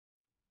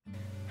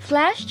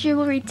Flash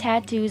jewelry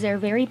tattoos are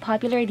very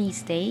popular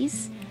these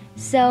days,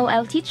 so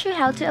I'll teach you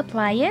how to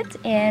apply it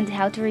and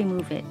how to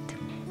remove it.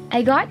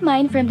 I got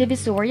mine from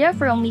Divisoria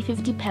for only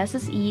 50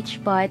 pesos each,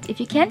 but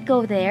if you can't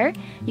go there,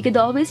 you could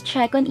always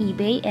check on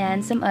eBay and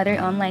some other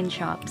online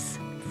shops.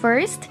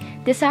 First,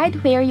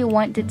 decide where you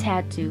want the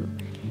tattoo.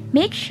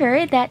 Make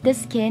sure that the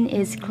skin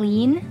is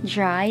clean,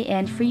 dry,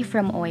 and free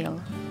from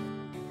oil.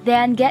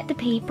 Then get the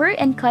paper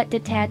and cut the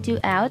tattoo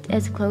out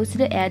as close to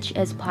the edge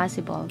as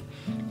possible.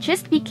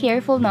 Just be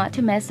careful not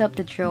to mess up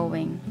the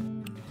drawing.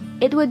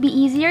 It would be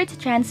easier to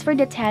transfer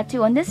the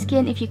tattoo on the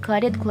skin if you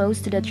cut it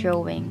close to the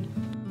drawing.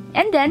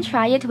 And then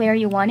try it where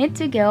you want it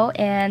to go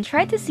and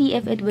try to see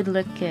if it would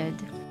look good.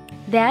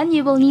 Then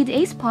you will need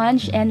a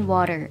sponge and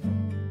water.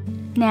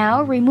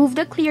 Now remove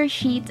the clear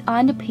sheet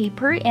on the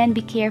paper and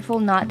be careful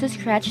not to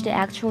scratch the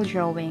actual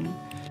drawing.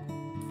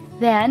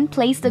 Then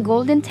place the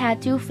golden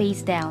tattoo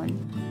face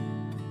down.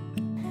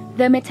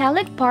 The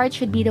metallic part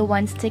should be the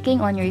one sticking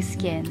on your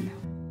skin.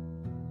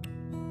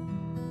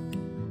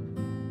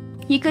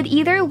 You could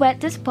either wet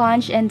the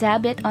sponge and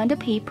dab it on the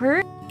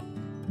paper,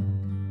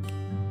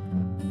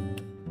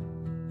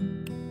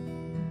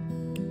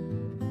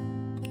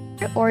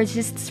 or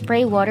just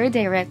spray water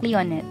directly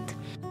on it.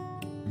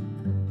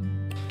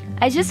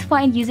 I just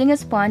find using a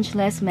sponge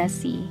less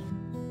messy.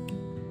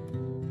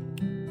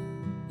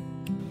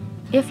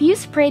 If you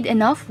sprayed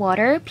enough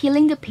water,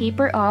 peeling the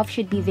paper off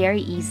should be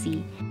very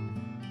easy.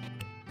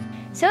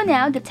 So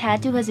now the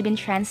tattoo has been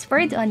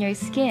transferred on your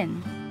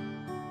skin.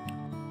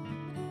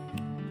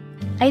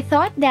 I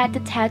thought that the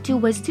tattoo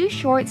was too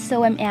short,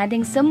 so I'm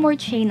adding some more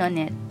chain on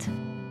it.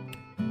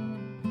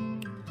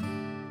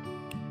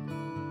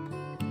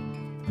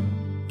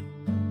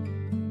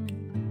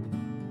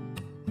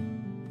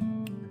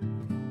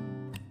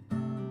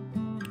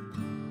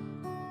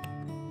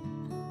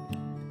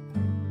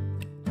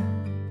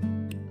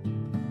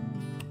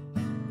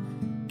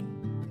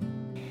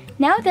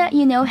 Now that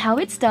you know how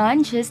it's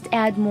done, just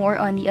add more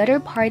on the other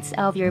parts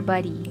of your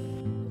body.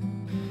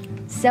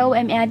 So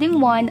I'm adding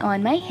one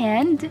on my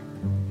hand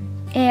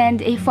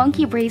and a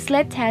funky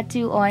bracelet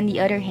tattoo on the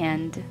other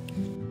hand.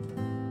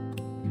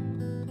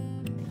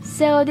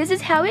 So this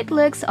is how it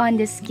looks on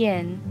the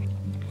skin.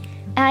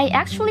 I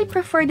actually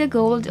prefer the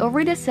gold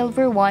over the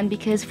silver one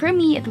because for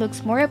me it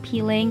looks more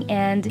appealing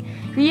and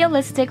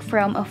realistic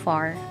from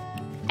afar.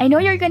 I know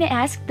you're gonna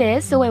ask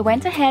this, so I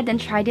went ahead and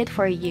tried it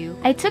for you.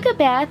 I took a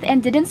bath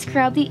and didn't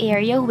scrub the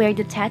area where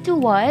the tattoo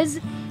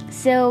was,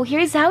 so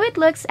here's how it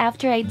looks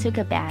after I took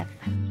a bath.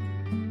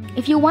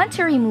 If you want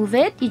to remove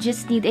it, you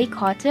just need a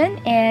cotton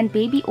and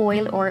baby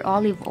oil or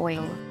olive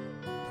oil.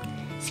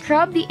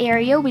 Scrub the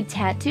area with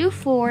tattoo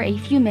for a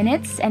few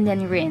minutes and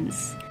then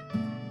rinse.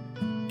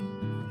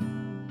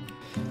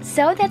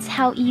 So that's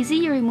how easy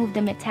you remove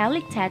the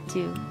metallic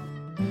tattoo.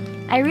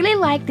 I really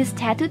like this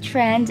tattoo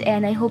trend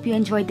and I hope you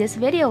enjoyed this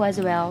video as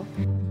well.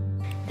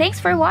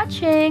 Thanks for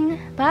watching!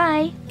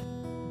 Bye!